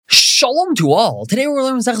Shalom to all. Today we're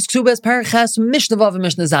learning Maseches Kesuvos Paraches Mishnah Vav and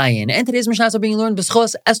Mishnah Zayin, and today's Mishnahs are being learned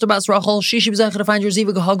b'schos Esther Bas Rachel. She should be to find your Ziva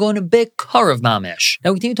Gahagon Bekar of Mamish. Now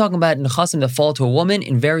we continue talking about nechasim that fall to a woman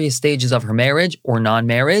in various stages of her marriage or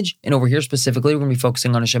non-marriage, and over here specifically we're going to be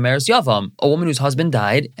focusing on a shemeres yavam, a woman whose husband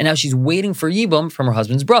died, and now she's waiting for yibum from her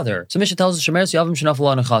husband's brother. So Mishnah tells us shemeres yavam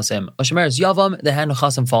shenafal nechasim, a shemeres yavam that had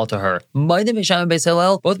nechasim fall to her. Both Beisham and Beis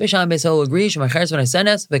Hillel agree shemacheres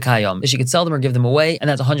v'naisenes v'kayam, that she could sell them or give them away, and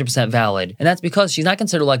that's 100% valid. And that's because she's not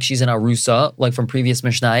considered like she's an arusa, like from previous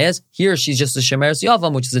Mishnayos. Here, she's just a shemeres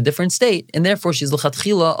yavam, which is a different state, and therefore she's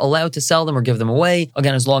l'chatchila allowed to sell them or give them away,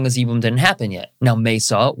 again, as long as yibum didn't happen yet. Now,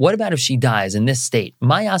 Mesa, what about if she dies in this state?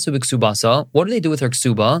 Mayasu b'ksubasa, what do they do with her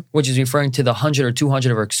ksuba, which is referring to the 100 or 200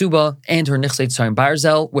 of her ksuba, and her nichsei tzarim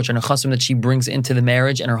barzel, which are nechasim that she brings into the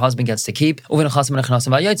marriage and her husband gets to keep, and the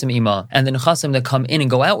nechasim that come in and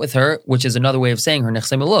go out with her, which is another way of saying her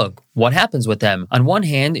nichsei melug. What happens with them? On one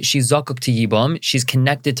hand, she's zakuk to yibum, she's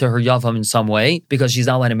connected to her yavam in some way, because she's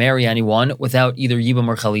not allowed to marry anyone without either yibum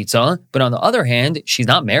or chalitza, but on the other hand, she's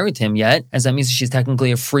not married to him yet, as that means she's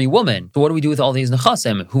technically a free woman. So what do we do with all these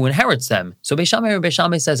nechasim? Who inherits them? So Beis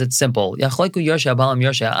Shammai says it's simple. The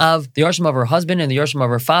yarshim of her husband and the yarshim of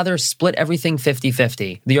her father split everything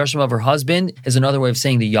 50-50. The yarshim of her husband is another way of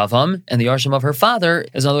saying the yavam, and the yarshim of her father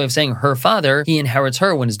is another way of saying her father. He inherits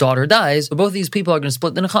her when his daughter dies, but both of these people are going to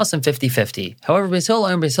split the nechasim 50-50. However, Beis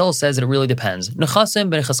Hillel says that it really depends.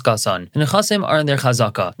 Nechasim b'nechaskasan. The nechasim are in their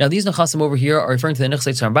chazaka. Now these nechasim over here are referring to the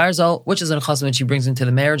nichsei tzarim barzel, which is a nechasim that she brings into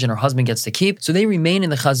the marriage and her husband gets to keep, so they remain in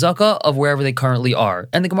the chazaka of wherever they currently are.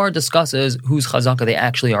 And the Gemara discusses whose chazaka they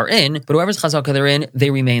actually are in, but whoever's chazaka they're in,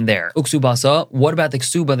 they remain there. Uksubasa, what about the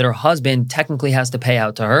ksuba that her husband technically has to pay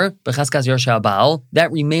out to her? B'chaskas yarsha abal,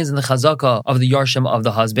 that remains in the chazaka of the yarshim of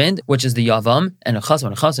the husband, which is the yavam, and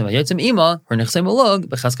nechasim v'yotzim ima, her nichsei mulug,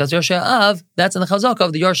 b'chaskas yarsha av, that's in the chazaka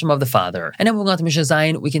of the yarshim of the father. And then moving on to Mishnah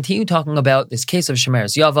Zayin, we continue talking about this case of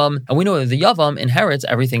shemeres yavam, and we know that the yavam inherits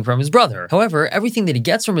everything from his brother. However, everything that he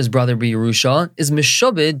gets from his brother B'Yerusha is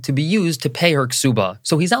mishubed to be used to pay her ksuba.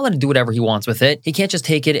 So he's not allowed to do whatever he wants with it. He can't just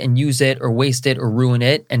take it and use it or waste it or ruin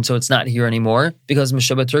it, and so it's not here anymore because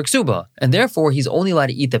mishubed to her ksuba. And therefore, he's only allowed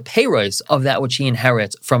to eat the peiros of that which he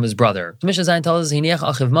inherits from his brother. So Mishnah Zayin tells us Hiniach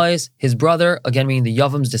achiv ma'is, his brother, again meaning the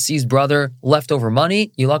yavam's deceased brother, leftover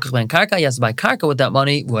money, yilakach ben karka, he has to buy karka with that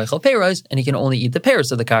money, peiros, and he can only eat the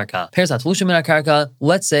peiros of the karka. Peiros atlushim min karka.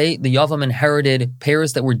 Let's say the yavam inherited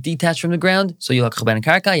peiros that were detached from the ground, so yilakach ben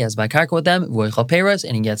karka, he has to buy karka with them, peiros,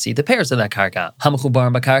 and he gets to eat the peiros of that karka.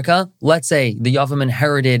 Hamachubar bakarka. Let's say the yavam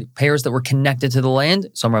inherited peiros that were connected to the land.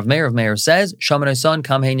 So Rav Meir says, Shamanai son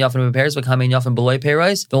kam hein yafim peiros, but kam hein yafim beloy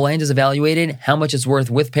peiros. The land is evaluated how much it's worth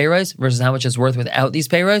with peiros versus how much it's worth without these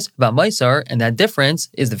peiros. About Maisar, and that difference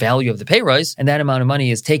is the value of the peiros, and that amount of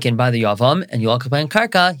money is taken by the yavam, and yilakach ben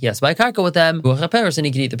karka, he has to buy karka with them, and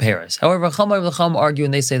he can eat the peiros. However, Chacham argue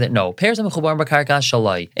and they say that no, peiros mechubar bakarka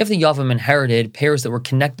shalai. If the yavam inherited peiros that were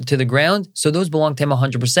connected to the ground, so those belong to him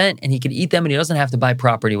 100%, and he can eat them, and he doesn't have to buy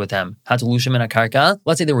property with them. Hatalushim in a karka.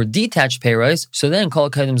 Let's say they were detached peiros, so then call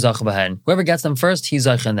it kaidem zach b'hen. Whoever gets them first, he's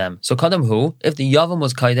zach in them. So kadam hu, if the yavam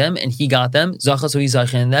was kaidem and he got them, zacha, so he's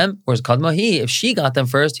zach in them. Whereas kadma he, if she got them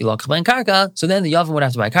first, he lakach ben karka. So then the yavam would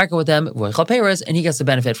have to buy karka with them, peiros, and he gets the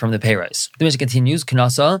benefit from the peiros. The Mishnah continues,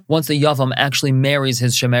 Knasa, once the yavam actually marries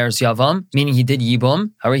his shemeres yavam, meaning he did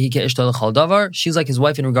yibum, she's like his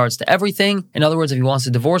wife in regards to everything. In other words, if he wants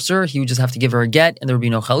to divorce her, he would just have to give her a get and there would be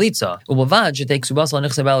no chalitza.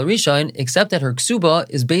 Except that her ksuba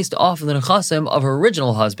is based off of the nechasim of her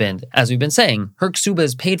original husband. As we've been saying, her ksuba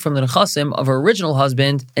is paid from the nechasim of her original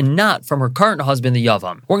husband and not from her current husband, the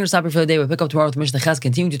yavam. We're going to stop here for the day. We'll pick up tomorrow with Mishnah Ches,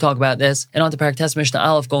 continue to talk about this, and on to Parak Tes Mishnah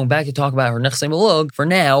Aleph, going back to talk about her nechsei melug. For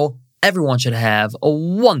now, everyone should have a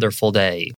wonderful day.